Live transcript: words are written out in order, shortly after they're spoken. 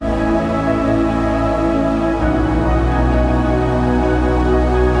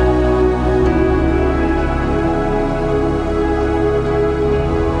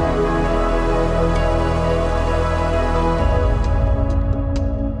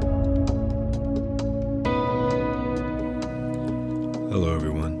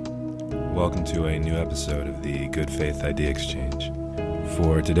welcome to a new episode of the Good Faith Idea Exchange.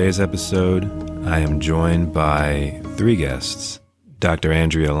 For today's episode, I am joined by three guests: Dr.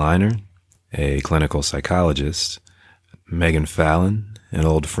 Andrea Liner, a clinical psychologist; Megan Fallon, an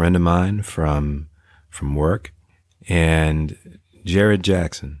old friend of mine from work; and Jared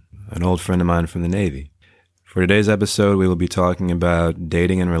Jackson, an old friend of mine from the Navy. For today's episode, we will be talking about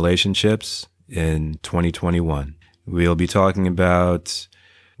dating and relationships in 2021. We'll be talking about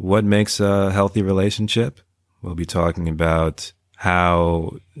what makes a healthy relationship. We'll be talking about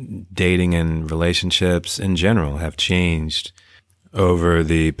how dating and relationships in general have changed over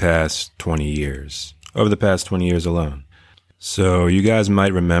the past 20 years, alone. So you guys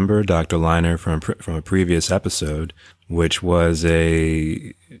might remember Dr. Liner from a previous episode, which was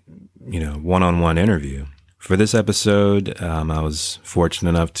a one-on-one interview. For this episode, I was fortunate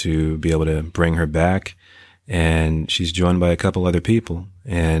enough to be able to bring her back, and she's joined by a couple other people,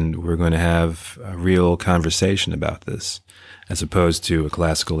 and we're going to have a real conversation about this, as opposed to a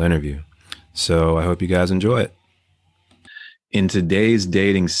classical interview. So I hope you guys enjoy it. In today's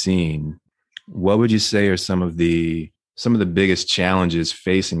dating scene, what would you say are some of the biggest challenges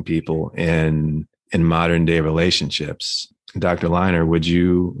facing people in modern day relationships? Dr. Liner, would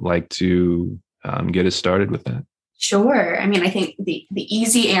you like to get us started with that? Sure. I mean, I think the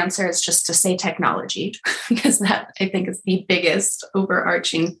easy answer is just to say technology, because that, I think, is the biggest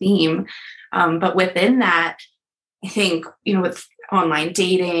overarching theme. But within that, I think, with online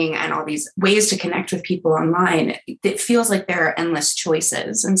dating and all these ways to connect with people online, it feels like there are endless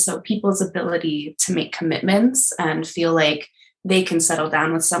choices. And so people's ability to make commitments and feel like they can settle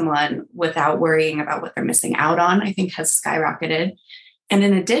down with someone without worrying about what they're missing out on, I think, has skyrocketed. And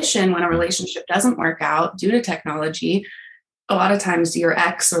in addition, when a relationship doesn't work out due to technology, a lot of times your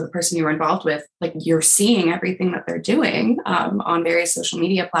ex or the person you were involved with, like, you're seeing everything that they're doing on various social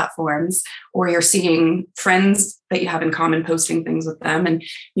media platforms, or you're seeing friends that you have in common posting things with them, and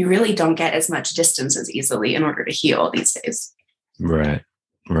you really don't get as much distance as easily in order to heal these days. Right.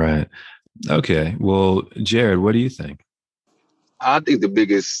 Okay. Well, Jared, what do you think? I think the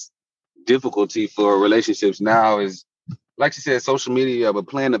biggest difficulty for relationships now is, like you said, social media, but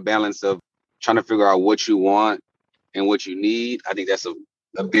playing the balance of trying to figure out what you want and what you need. I think that's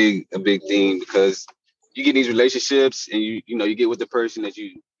a big thing, because you get in these relationships and you get with the person that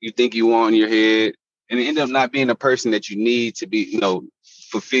you think you want in your head, and it ends up not being the person that you need to be,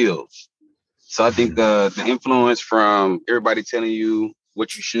 fulfilled. So I think the influence from everybody telling you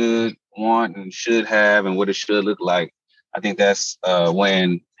what you should want and should have and what it should look like, I think that's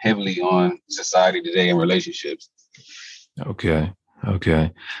weighing heavily on society today and relationships. Okay.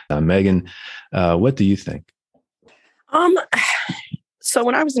 Megan, what do you think? So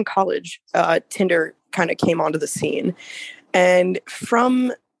when I was in college, Tinder kind of came onto the scene, and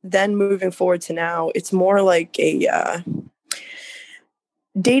from then moving forward to now, it's more like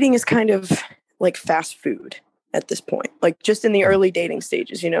dating is kind of like fast food at this point. Like, just in the early dating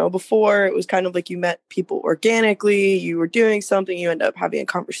stages, before it was kind of like you met people organically, you were doing something, you end up having a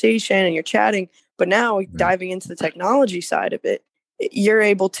conversation and you're chatting. But now, diving into the technology side of it, you're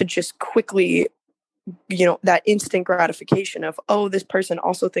able to just quickly, that instant gratification of, oh, this person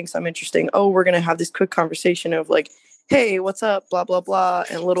also thinks I'm interesting. Oh, we're going to have this quick conversation of like, hey, what's up? Blah, blah, blah.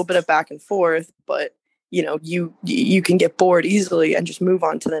 And a little bit of back and forth. But, you can get bored easily and just move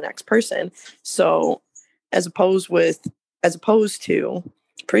on to the next person. So as opposed to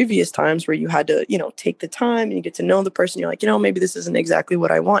previous times where you had to, take the time and you get to know the person, you're like, maybe this isn't exactly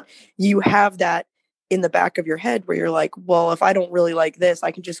what I want. You have that in the back of your head where you're like, well, if I don't really like this,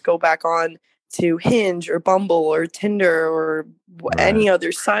 I can just go back on to Hinge or Bumble or Tinder or any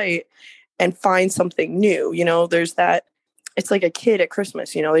other site and find something new. There's that. It's like a kid at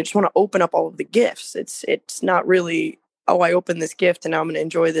Christmas, they just want to open up all of the gifts. It's not really, oh, I opened this gift and now I'm going to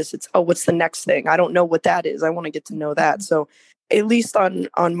enjoy this. It's, oh, what's the next thing? I don't know what that is. I want to get to know that. So at least on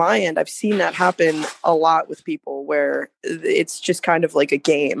my end, I've seen that happen a lot with people, where it's just kind of like a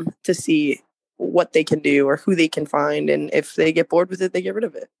game to see what they can do or who they can find. And if they get bored with it, they get rid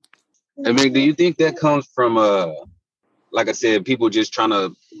of it. I mean, do you think that comes from, like I said, people just trying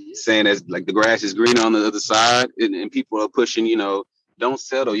to saying that like the grass is greener on the other side, and people are pushing, don't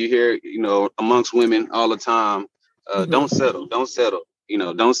settle. You hear, amongst women all the time, don't settle, don't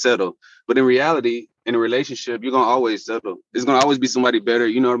settle. But in reality, in a relationship, you're going to always settle. There's going to always be somebody better,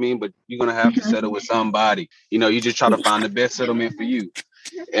 you know what I mean? But you're going to have to settle with somebody. You just try to find the best settlement for you.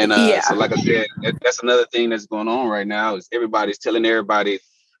 And so like I said, that's another thing that's going on right now, is everybody's telling everybody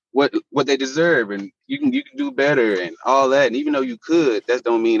what they deserve, and you can do better and all that. And even though you could, that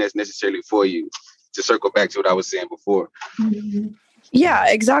don't mean that's necessarily for you. To circle back to what I was saying before. Mm-hmm. Yeah,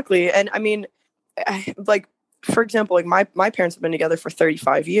 exactly. And I mean, like, for example, like my parents have been together for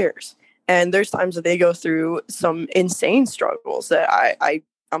 35 years. And there's times that they go through some insane struggles that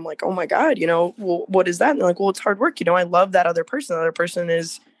I'm like, oh my God, well, what is that? And they're like, well, it's hard work. I love that other person. The other person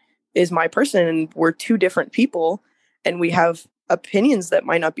is my person, and we're two different people, and we have opinions that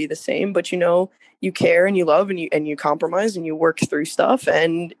might not be the same, but you care and you love and you compromise and you work through stuff.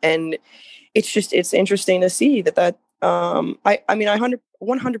 And it's interesting to see that I mean, I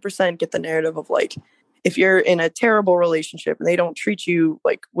 100% get the narrative of like, if you're in a terrible relationship and they don't treat you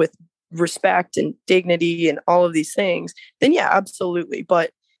like with respect and dignity and all of these things, then yeah, absolutely.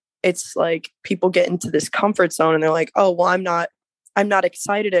 But it's like people get into this comfort zone and they're like, oh, well, I'm not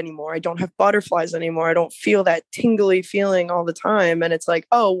excited anymore. I don't have butterflies anymore. I don't feel that tingly feeling all the time. And it's like,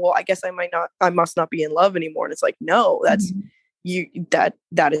 oh, well, I guess I must not be in love anymore. And it's like, no, that's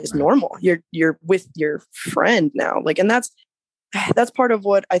that is normal. You're with your friend now. Like, and that's part of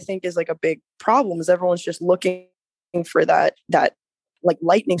what I think is like a big problem, is everyone's just looking for that like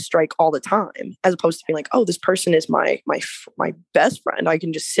lightning strike all the time, as opposed to being like, oh, this person is my best friend. I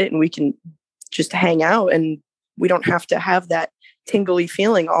can just sit and we can just hang out and we don't have to have that tingly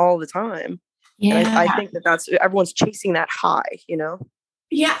feeling all the time. Yeah. And I think that's everyone's chasing that high,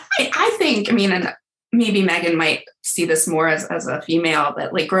 Yeah, I think, I mean, and maybe Megan might see this more as a female,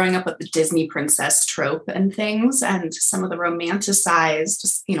 but like growing up with the Disney princess trope and things, and some of the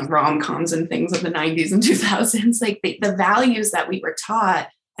romanticized, rom-coms and things of the 90s and 2000s, like the values that we were taught,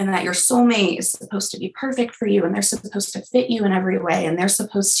 and that your soulmate is supposed to be perfect for you, and they're supposed to fit you in every way, and they're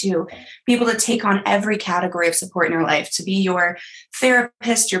supposed to be able to take on every category of support in your life, to be your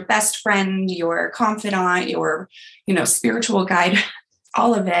therapist, your best friend, your confidant, your, spiritual guide,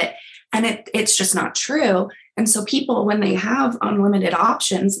 all of it. And it's just not true. And so people, when they have unlimited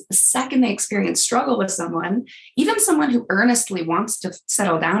options, the second they experience struggle with someone, even someone who earnestly wants to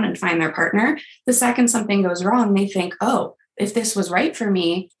settle down and find their partner, the second something goes wrong, they think, oh, if this was right for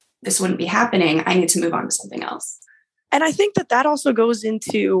me, this wouldn't be happening. I need to move on to something else. And I think that also goes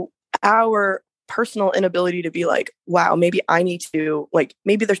into our personal inability to be like, wow, maybe I need to, like,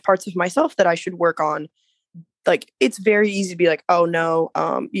 maybe there's parts of myself that I should work on. Like, it's very easy to be like, oh no,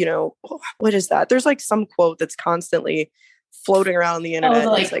 what is that? There's like some quote that's constantly floating around on the internet.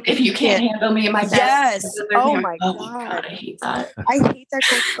 Oh, like, if you can't handle me in my best. Yes. Oh my God. God. I hate that. I hate that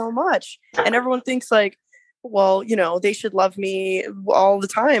quote so much. And everyone thinks like, well, they should love me all the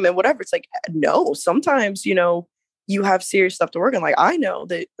time and whatever. It's like, no, sometimes, you have serious stuff to work on. Like, I know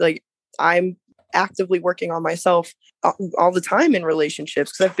that, like, I'm actively working on myself all the time in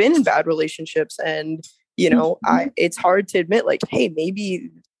relationships, because I've been in bad relationships, and it's hard to admit, like, hey,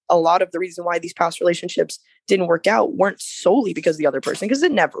 maybe a lot of the reason why these past relationships didn't work out weren't solely because of the other person, because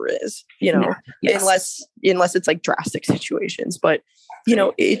it never is, yes. unless it's like drastic situations. But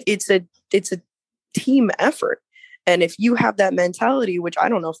it's a team effort. And if you have that mentality, which I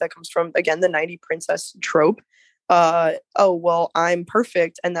don't know if that comes from, again, the 90 princess trope, oh, well, I'm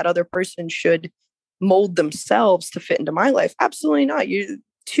perfect and that other person should mold themselves to fit into my life. Absolutely not. You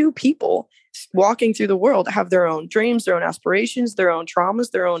two people walking through the world have their own dreams, their own aspirations, their own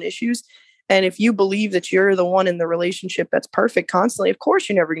traumas, their own issues. And if you believe that you're the one in the relationship that's perfect constantly, of course,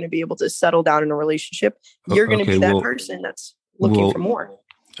 you're never going to be able to settle down in a relationship. You're going to be that person that's looking for more.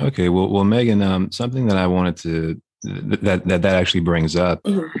 Okay. Well, Megan, something that I wanted to, that actually brings up,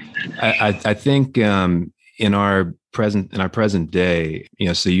 mm-hmm. I think, in our present day,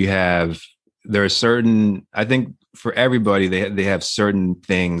 so there are certain, I think for everybody, they have certain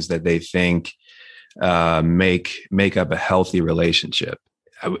things that they think make up a healthy relationship.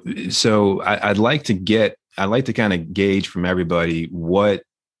 So I'd like to kind of gauge from everybody what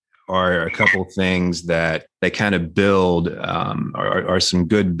are a couple things that kind of build are some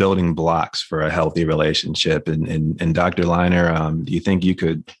good building blocks for a healthy relationship. And Dr. Liner, do you think you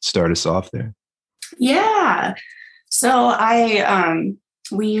could start us off there? Yeah. So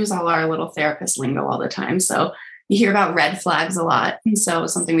we use all our little therapist lingo all the time. So you hear about red flags a lot. And so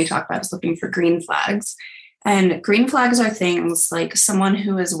something we talk about is looking for green flags. And green flags are things like someone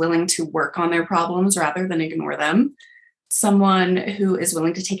who is willing to work on their problems rather than ignore them. Someone who is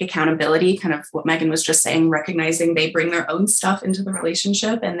willing to take accountability, kind of what Megan was just saying, recognizing they bring their own stuff into the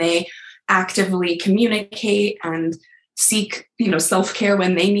relationship and they actively communicate and seek, self-care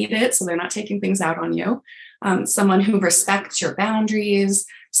when they need it. So they're not taking things out on you. Someone who respects your boundaries,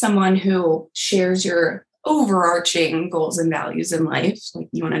 someone who shares your overarching goals and values in life. Like,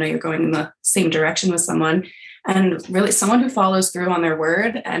 you want to know you're going in the same direction with someone, and really someone who follows through on their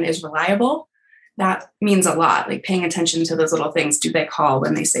word and is reliable. That means a lot, like paying attention to those little things. Do they call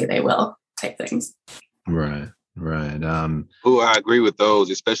when they say they will, type things. Right. Right. Who I agree with those,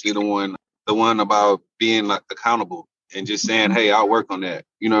 especially the one about being like accountable and just saying, "Hey, I'll work on that."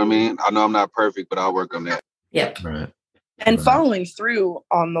 You know what I mean? I know I'm not perfect, but I'll work on that. Yep. Right. And Right. following through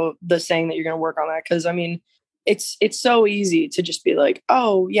on the saying that you're going to work on that. Cause I mean, it's so easy to just be like,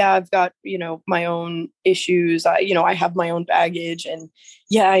 oh yeah, I've got, my own issues. I have my own baggage, and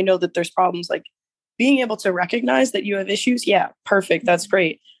yeah, I know that there's problems. Like being able to recognize that you have issues. Yeah, perfect. That's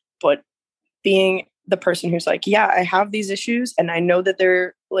great. But being the person who's like, yeah, I have these issues and I know that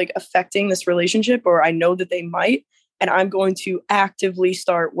they're like affecting this relationship, or I know that they might, and I'm going to actively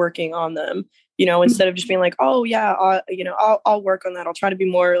start working on them. Instead of just being like, oh yeah, I'll work on that. I'll try to be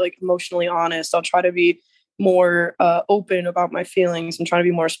more like emotionally honest. I'll try to be more open about my feelings and trying to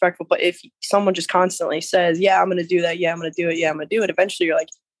be more respectful. But if someone just constantly says, yeah, I'm going to do that. Yeah, I'm going to do it. Yeah, I'm going to do it. Eventually you're like,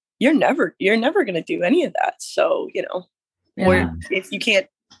 you're never going to do any of that. So, or if you can't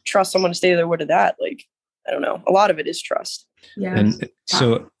trust someone to stay their word of that, like, I don't know. A lot of it is trust. Yeah. And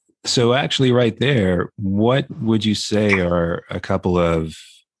so actually right there, what would you say are a couple of,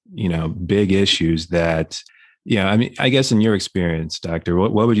 big issues that, I mean, I guess in your experience, Doctor,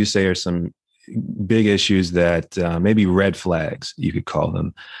 what would you say are some big issues that maybe red flags, you could call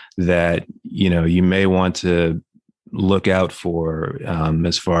them, that, you may want to look out for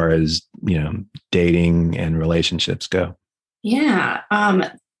as far as, dating and relationships go? Yeah.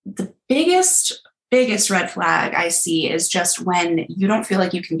 The biggest red flag I see is just when you don't feel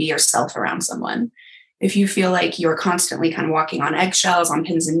like you can be yourself around someone. If you feel like you're constantly kind of walking on eggshells, on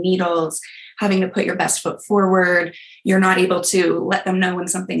pins and needles, having to put your best foot forward, you're not able to let them know when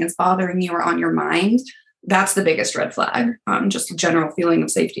something is bothering you or on your mind, that's the biggest red flag. Just a general feeling of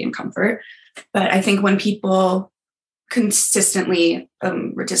safety and comfort. But I think when people consistently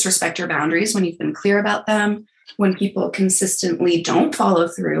disrespect your boundaries, when you've been clear about them, when people consistently don't follow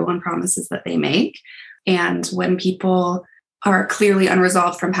through on promises that they make, and when people are clearly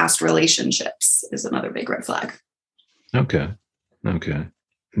unresolved from past relationships is another big red flag. Okay.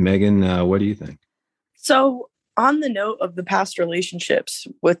 Megan, what do you think? So on the note of the past relationships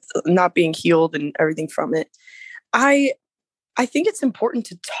with not being healed and everything from it, I think it's important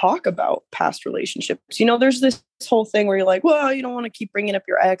to talk about past relationships. There's this whole thing where you're like, well, you don't want to keep bringing up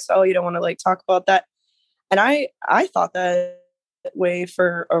your ex. Oh, you don't want to like talk about that. And I thought that way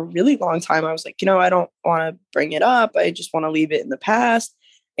for a really long time. I was like, I don't want to bring it up. I just want to leave it in the past,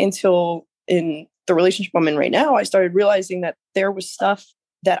 until in the relationship I'm in right now, I started realizing that there was stuff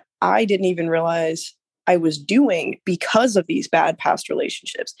that I didn't even realize I was doing because of these bad past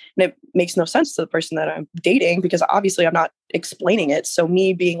relationships. And it makes no sense to the person that I'm dating, because obviously I'm not explaining it. So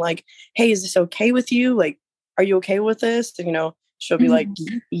me being like, hey, is this okay with you? Like, are you okay with this? And, she'll be like,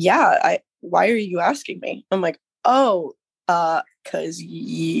 yeah, why are you asking me? I'm like, oh, because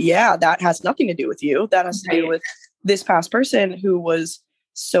yeah, that has nothing to do with you. That has to do with this past person who was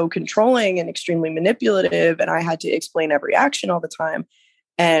so controlling and extremely manipulative. And I had to explain every action all the time.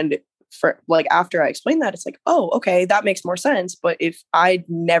 And for like, after I explained that, it's like, oh, okay, that makes more sense. But if I'd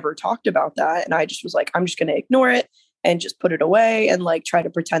never talked about that and I just was like, I'm just going to ignore it and just put it away and like try to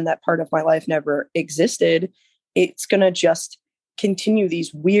pretend that part of my life never existed, it's going to just continue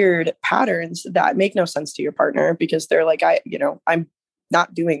these weird patterns that make no sense to your partner, because they're like, I'm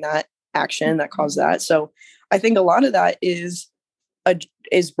not doing that action that caused that. So I think a lot of that is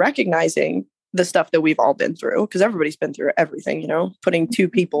recognizing the stuff that we've all been through, because everybody's been through everything, putting two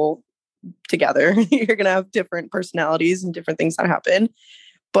people together, you're going to have different personalities and different things that happen,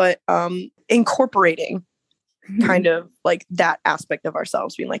 but incorporating kind of like that aspect of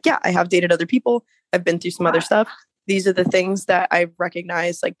ourselves, being like, yeah, I have dated other people. I've been through some other stuff. These are the things that I've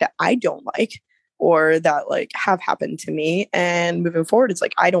recognized, like that I don't like, or that like have happened to me. And moving forward, it's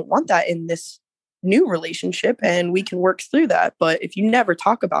like, I don't want that in this new relationship, and we can work through that. But if you never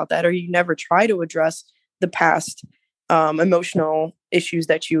talk about that, or you never try to address the past emotional issues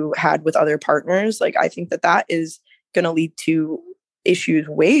that you had with other partners, like I think that is going to lead to issues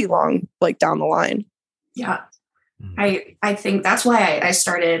way like down the line. Yeah. I think that's why I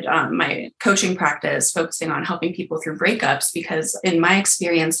started my coaching practice focusing on helping people through breakups, because in my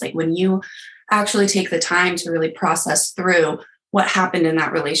experience, like when you actually take the time to really process through what happened in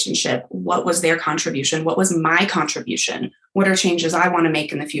that relationship, what was their contribution, what was my contribution, what are changes I want to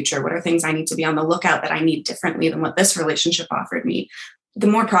make in the future, what are things I need to be on the lookout that I need differently than what this relationship offered me. The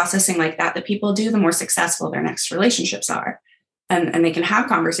more processing like that people do, the more successful their next relationships are. And they can have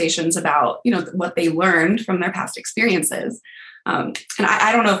conversations about, what they learned from their past experiences. And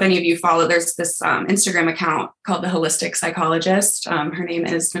I don't know if any of you follow, there's this Instagram account called The Holistic Psychologist. Her name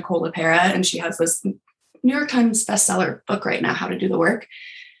is Nicole LePera, and she has this New York Times bestseller book right now, How to Do the Work.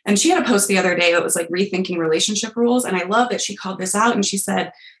 And she had a post the other day that was like rethinking relationship rules. And I love that she called this out. And she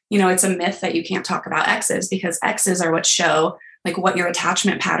said, it's a myth that you can't talk about exes, because exes are what show like what your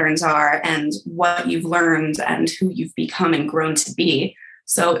attachment patterns are and what you've learned and who you've become and grown to be.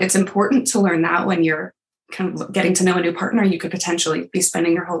 So it's important to learn that when you're kind of getting to know a new partner you could potentially be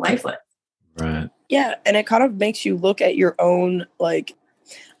spending your whole life with. Right. Yeah. And it kind of makes you look at your own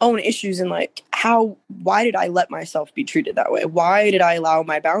issues and like, why did I let myself be treated that way? Why did I allow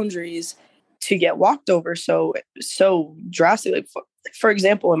my boundaries to get walked over so drastically? For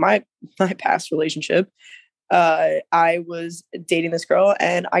example, in my past relationship, I was dating this girl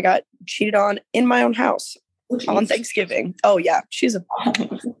and I got cheated on in my own house on Thanksgiving. Oh yeah. She's a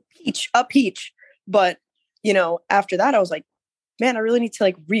peach. But, after that I was like, man, I really need to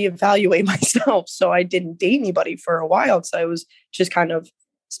like reevaluate myself. So I didn't date anybody for a while. So I was just kind of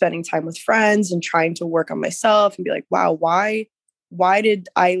spending time with friends and trying to work on myself and be like, wow, why did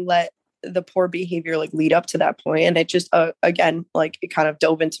I let the poor behavior like lead up to that point? And it just, again, like it kind of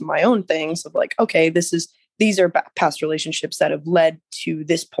dove into my own things of like, okay, these are past relationships that have led to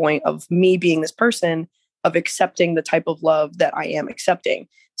this point of me being this person of accepting the type of love that I am accepting.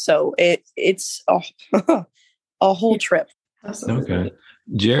 So it's a whole trip. Absolutely. Okay.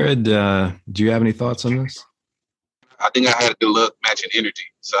 Jared, do you have any thoughts on this? I think I had a good look matching energy.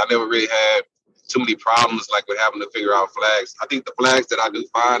 So I never really had too many problems like with having to figure out flags. I think the flags that I do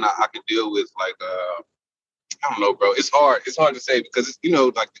find I can deal with like I don't know, bro. It's hard to say because it's,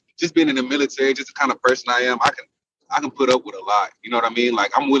 like just being in the military, just the kind of person I am, I can put up with a lot. You know what I mean?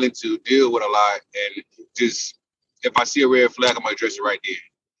 Like I'm willing to deal with a lot and just if I see a red flag, I'm gonna address it right there.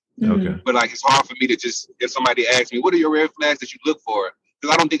 Okay. But like it's hard for me to just if somebody asks me, what are your red flags that you look for?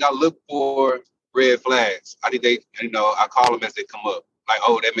 Because I don't think I look for red flags. I think they, I call them as they come up. Like,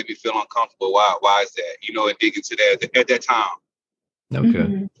 oh, that made me feel uncomfortable. Why is that? And dig into that at that time.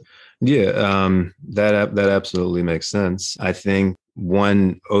 Okay. Yeah, that absolutely makes sense. I think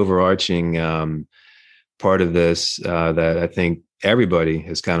one overarching part of this that I think everybody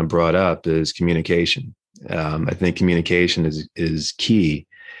has kind of brought up is communication. I think communication is key.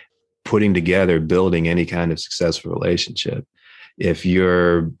 Putting together, building any kind of successful relationship. If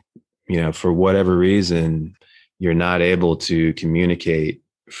you're, for whatever reason, you're not able to communicate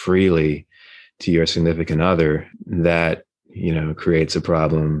freely to your significant other, that, creates a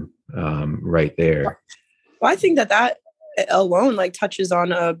problem right there. Well, I think that alone like touches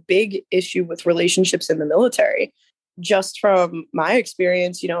on a big issue with relationships in the military. Just from my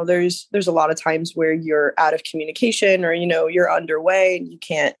experience, there's a lot of times where you're out of communication or, you're underway and you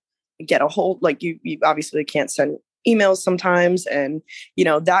can't get a hold, like you obviously can't send emails sometimes. And,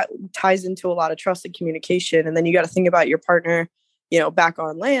 that ties into a lot of trust and communication. And then you got to think about your partner, back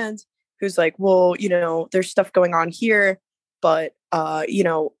on land who's like, well, there's stuff going on here, but, I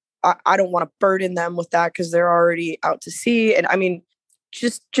don't want to burden them with that because they're already out to sea. And I mean,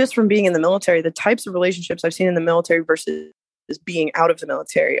 just from being in the military, the types of relationships I've seen in the military versus being out of the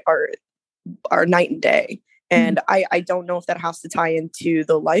military are night and day. And I don't know if that has to tie into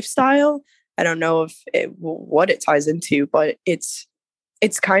the lifestyle. I don't know what it ties into, but it's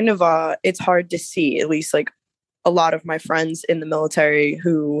kind of it's hard to see, at least like a lot of my friends in the military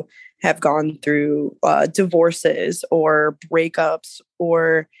who have gone through divorces or breakups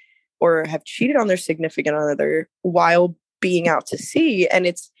or have cheated on their significant other while being out to sea. And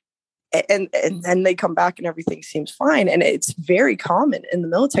and then they come back and everything seems fine. And it's very common in the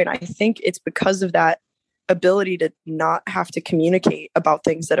military. And I think it's because of that ability to not have to communicate about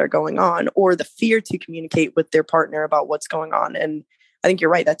things that are going on or the fear to communicate with their partner about what's going on. And I think you're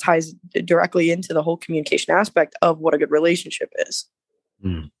right. That ties directly into the whole communication aspect of what a good relationship is.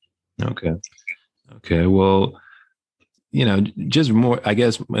 Okay. Well, just more, I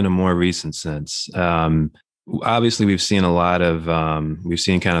guess, in a more recent sense, obviously we've seen kind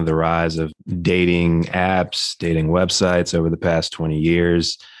of the rise of dating apps, dating websites over the past 20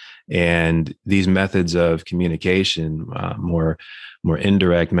 years. And these methods of communication, more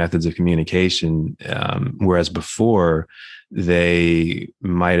indirect methods of communication, whereas before they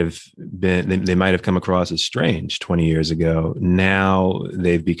might have come across as strange 20 years ago. Now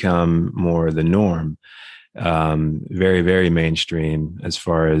they've become more the norm, very, very mainstream as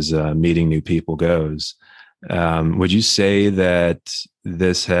far as meeting new people goes. Would you say that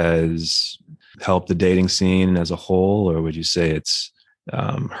this has helped the dating scene as a whole, or would you say it's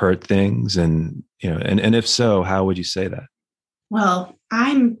hurt things? And if so, how would you say that? Well,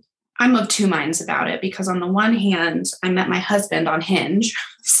 I'm of two minds about it because on the one hand, I met my husband on Hinge.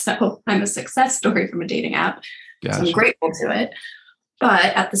 So I'm a success story from a dating app. Gotcha. So I'm grateful to it. But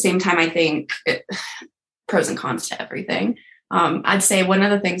at the same time, I think pros and cons to everything. I'd say one of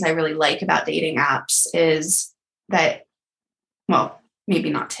the things I really like about dating apps is that, well, maybe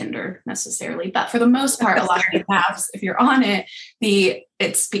not Tinder necessarily, but for the most part, a lot of the apps, if you're on it,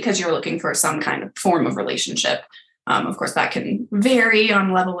 it's because you're looking for some kind of form of relationship. Of course, that can vary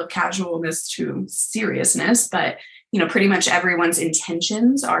on level of casualness to seriousness, but pretty much everyone's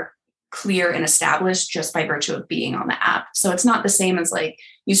intentions are clear and established just by virtue of being on the app. So it's not the same as like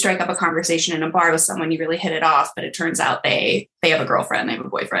you strike up a conversation in a bar with someone, you really hit it off, but it turns out they have a girlfriend, they have a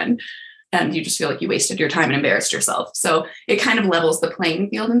boyfriend, and you just feel like you wasted your time and embarrassed yourself. So it kind of levels the playing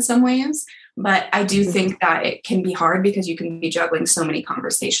field in some ways. But I do think that it can be hard because you can be juggling so many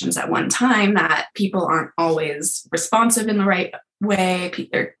conversations at one time that people aren't always responsive in the right way.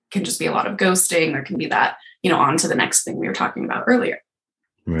 There can just be a lot of ghosting. There can be that, on to the next thing we were talking about earlier.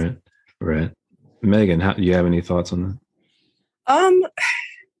 Right. Megan, do you have any thoughts on that?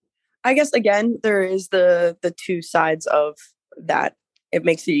 I guess, again, there is the two sides of that. It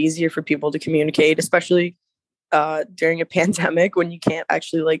makes it easier for people to communicate, especially during a pandemic when you can't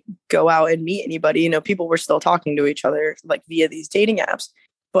actually like go out and meet anybody. People were still talking to each other like via these dating apps.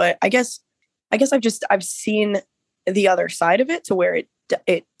 But I guess I've seen the other side of it to where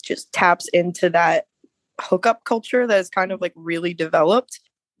it just taps into that hookup culture that is kind of like really developed,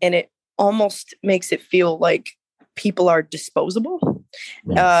 and it almost makes it feel like people are disposable.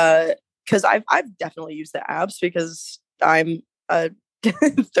 Because I've definitely used the apps because I'm a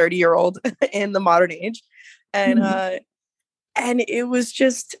 30-year-old in the modern age, and it was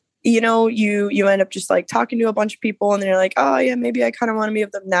just you end up just like talking to a bunch of people, and they're like, oh yeah, maybe I kind of want to meet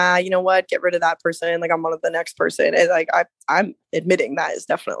with them. Nah, you know what, get rid of that person, like I'm on to the next person. And like I'm admitting that is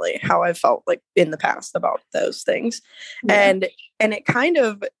definitely how I felt like in the past about those things. And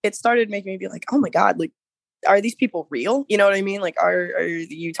it started making me be like, oh my god, like, are these people real? You know what I mean? Like, are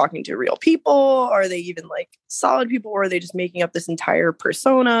you talking to real people? Are they even like solid people, or are they just making up this entire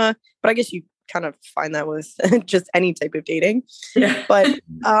persona? But I guess you kind of find that with just any type of dating. Yeah. But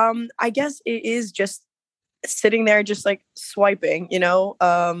I guess it is just sitting there, just like swiping.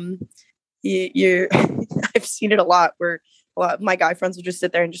 I've seen it a lot where a lot of my guy friends will just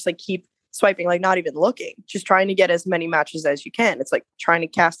sit there and just like keep swiping, like not even looking, just trying to get as many matches as you can. It's like trying to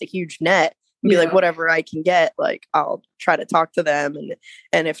cast a huge net. Be like, whatever I can get, like I'll try to talk to them,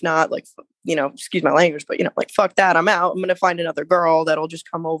 and if not, like, excuse my language, but like, fuck that, I'm out. I'm gonna find another girl that'll just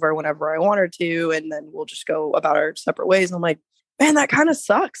come over whenever I want her to, and then we'll just go about our separate ways. And I'm like, man, that kind of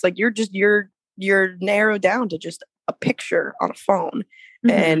sucks. Like you're narrowed down to just a picture on a phone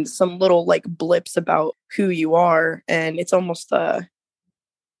and some little like blips about who you are, and it's almost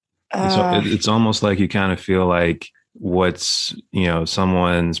it's almost like you kind of feel like what's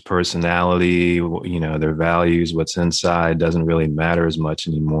someone's personality, their values, what's inside doesn't really matter as much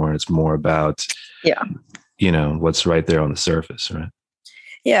anymore. It's more about what's right there on the surface, right?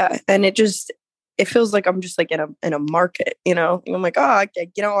 Yeah. And it feels like I'm just like in a market, I'm like, oh,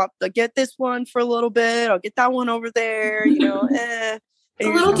 I'll get this one for a little bit, I'll get that one over there, It's a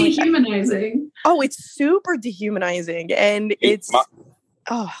little dehumanizing. It's super dehumanizing. And it's my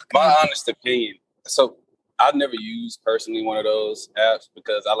honest opinion. So I've never used personally one of those apps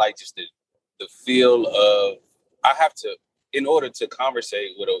because I like just the feel of, I have to, in order to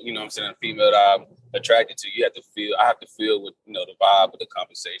conversate with a female that I'm attracted to, I have to feel with, the vibe of the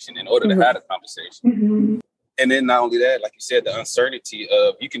conversation in order to have a conversation. And then not only that, like you said, the uncertainty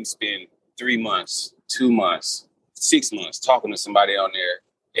of you can spend 3 months, 2 months, 6 months talking to somebody on there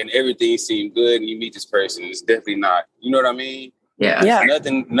and everything seemed good and you meet this person. It's definitely not, you know what I mean? Yeah.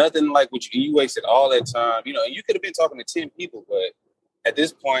 Nothing like what you wasted all that time, and you could have been talking to 10 people, but at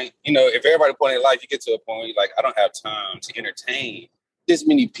this point, if everybody point in life, you get to a point where you're like, I don't have time to entertain this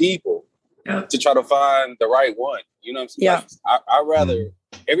many people to try to find the right one. You know what I'm saying? Yeah. Like, I rather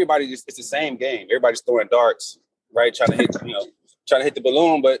everybody it's the same game. Everybody's throwing darts, right? Trying to hit, trying to hit the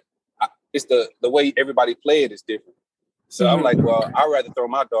balloon, but it's the way everybody play it is different. So I'm like, well, I'd rather throw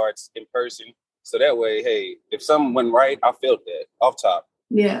my darts in person. So that way, hey, if something went right, I felt that off top.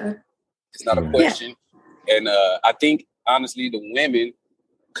 Yeah. It's not a question. Yeah. And I think, honestly, the women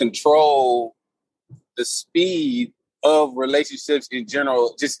control the speed of relationships in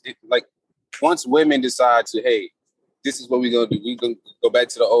general. Just like once women decide to, hey, this is what we're going to do. We're going to go back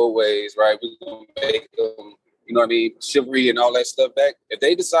to the old ways, right? We're going to make them, chivalry and all that stuff back. If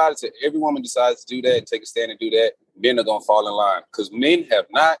they decide to, every woman decides to do that, take a stand and do that, men are going to fall in line because men have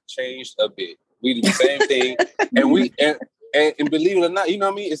not changed a bit. We do the same thing, and believe it or not,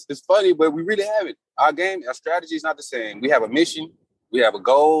 it's funny, but we really haven't. Our strategy is not the same. We have a mission, we have a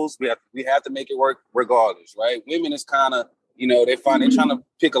goals, we have to make it work regardless, right? Women is kind of, they're trying to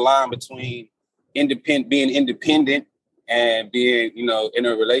pick a line between being independent and being, in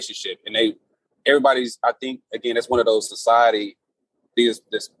a relationship. And everybody's, I think, again, that's one of those society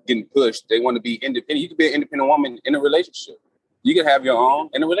that's getting pushed. They want to be independent. You can be an independent woman in a relationship. You can have your own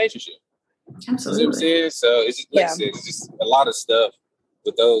in a relationship. Absolutely. You know what I'm saying? So it's just, like I said, it's just a lot of stuff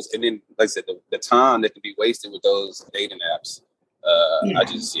with those. And then, like I said, the time that can be wasted with those dating apps. I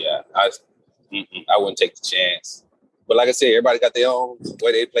wouldn't take the chance. But like I said, everybody got their own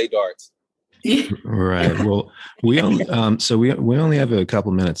way they play darts. Right. Well, we only have a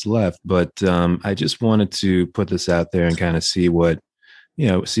couple minutes left, but I just wanted to put this out there and kind of see what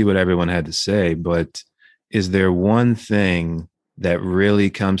everyone had to say. But is there one thing that really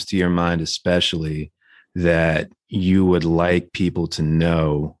comes to your mind, especially that you would like people to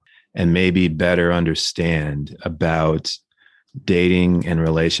know and maybe better understand about dating and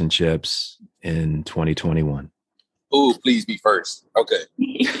relationships in 2021? Oh, please be first. Okay.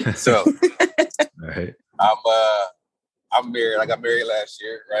 So, all right. I'm married. I got married last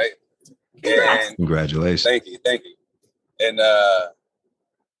year, right? And congratulations. Thank you. And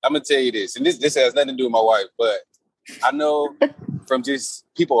I'm gonna tell you this, and this has nothing to do with my wife, but I know from just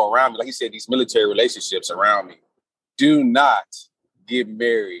people around me, like you said, these military relationships around me, do not get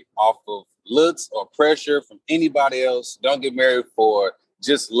married off of looks or pressure from anybody else. Don't get married for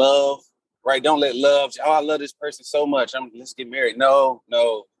just love, right? Don't let love, I love this person so much, let's get married. No,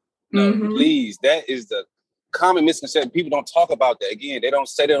 please. That is the common misconception. People don't talk about that. Again, they don't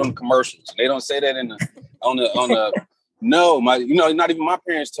say that on the commercials. They don't say that on the no, not even my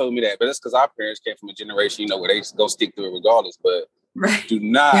parents told me that, but that's because our parents came from a generation, where they go stick through it regardless. But do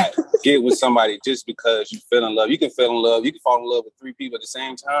not get with somebody just because you fell in love. You can fall in love. You can fall in love with 3 people at the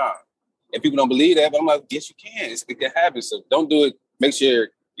same time. And people don't believe that, but I'm like, yes, you can. It can happen. So don't do it. Make sure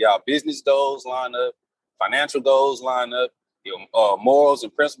y'all business goals line up, financial goals line up, your morals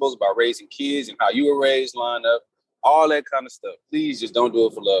and principles about raising kids and how you were raised line up, all that kind of stuff. Please just don't do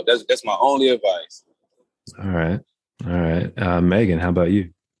it for love. That's my only advice. All right. Megan, how about you?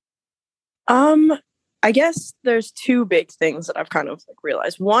 I guess there's 2 big things that I've kind of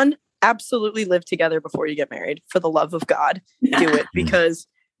realized. One, absolutely live together before you get married. For the love of God, do it, because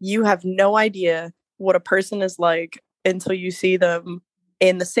you have no idea what a person is like until you see them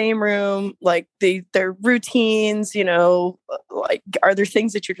in the same room, like their routines, like, are there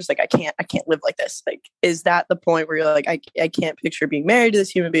things that you're just like, I can't live like this? Like, is that the point where you're like, I can't picture being married to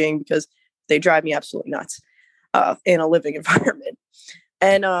this human being because they drive me absolutely nuts in a living environment.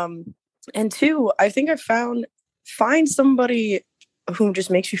 And 2, I think find somebody who just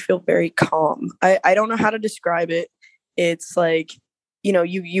makes you feel very calm. I don't know how to describe it. It's like,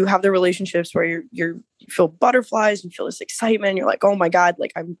 you have the relationships where you feel butterflies and feel this excitement. You're like, oh my God,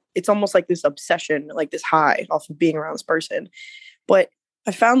 like it's almost like this obsession, like this high off of being around this person. But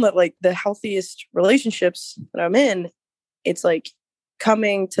I found that like the healthiest relationships that I'm in, it's like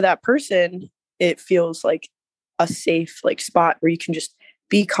coming to that person, it feels like a safe like spot where you can just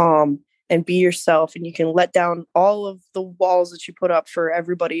be calm and be yourself, and you can let down all of the walls that you put up for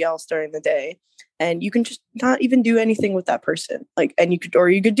everybody else during the day. And you can just not even do anything with that person. Like, and you could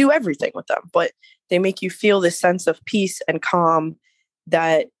do everything with them, but they make you feel this sense of peace and calm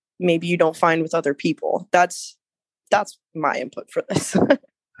that maybe you don't find with other people. That's my input for this.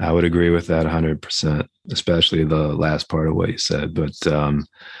 I would agree with that 100%, especially the last part of what you said. But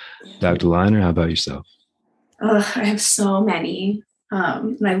Dr. Liner, how about yourself? I have so many.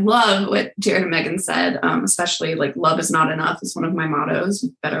 And I love what Jared and Megan said, especially like love is not enough is one of my mottos.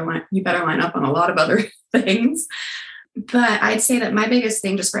 You better line up on a lot of other things. But I'd say that my biggest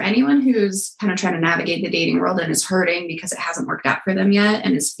thing, just for anyone who's kind of trying to navigate the dating world and is hurting because it hasn't worked out for them yet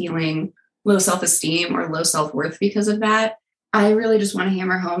and is feeling low self-esteem or low self-worth because of that, I really just want to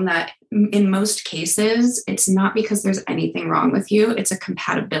hammer home that in most cases, it's not because there's anything wrong with you. It's a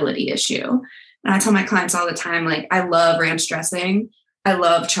compatibility issue. And I tell my clients all the time, like, I love ranch dressing. I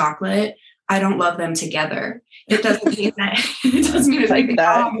love chocolate. I don't love them together. It doesn't mean that it doesn't mean there's anything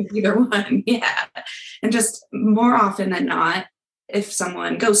wrong with either one. Yeah. And just more often than not, if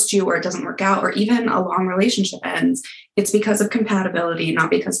someone ghosts you or it doesn't work out, or even a long relationship ends, it's because of compatibility, not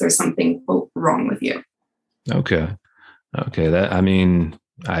because there's something, quote, wrong with you. Okay.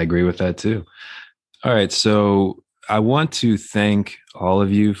 I agree with that too. All right. So I want to thank all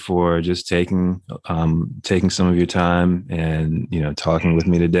of you for just taking some of your time and, talking with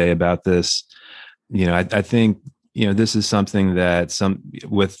me today about this. I think, this is something that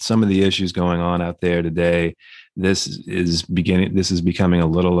with some of the issues going on out there today, this is becoming a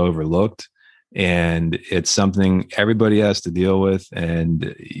little overlooked, and it's something everybody has to deal with.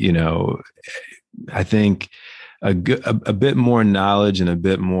 And, I think a bit more knowledge and a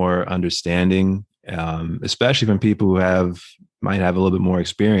bit more understanding especially from people who might have a little bit more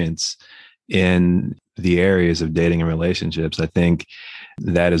experience in the areas of dating and relationships. I think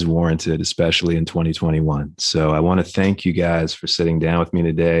that is warranted, especially in 2021. So I want to thank you guys for sitting down with me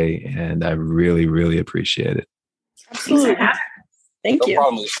today, and I really, really appreciate it. Absolutely. Thank you. No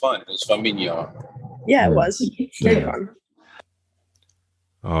problem. It was fun. It was fun meeting y'all. Yeah, it was. Very fun.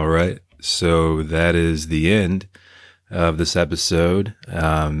 All right. So that is the end of this episode.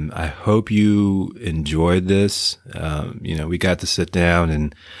 I hope you enjoyed this. We got to sit down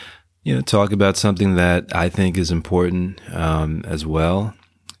and, talk about something that I think is important as well,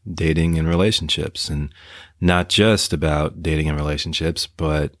 dating and relationships, and not just about dating and relationships,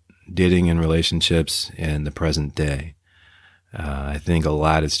 but dating and relationships in the present day. I think a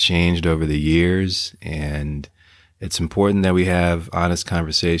lot has changed over the years, and it's important that we have honest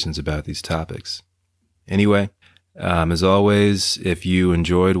conversations about these topics. Anyway, as always, if you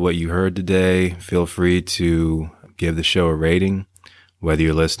enjoyed what you heard today, feel free to give the show a rating, whether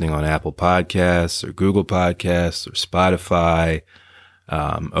you're listening on Apple Podcasts or Google Podcasts or Spotify,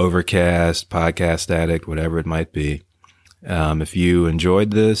 Overcast, Podcast Addict, whatever it might be. If you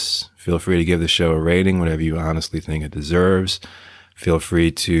enjoyed this, feel free to give the show a rating, whatever you honestly think it deserves. Feel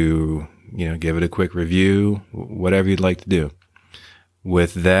free to, give it a quick review, whatever you'd like to do.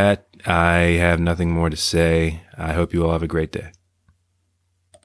 With that, I have nothing more to say. I hope you all have a great day.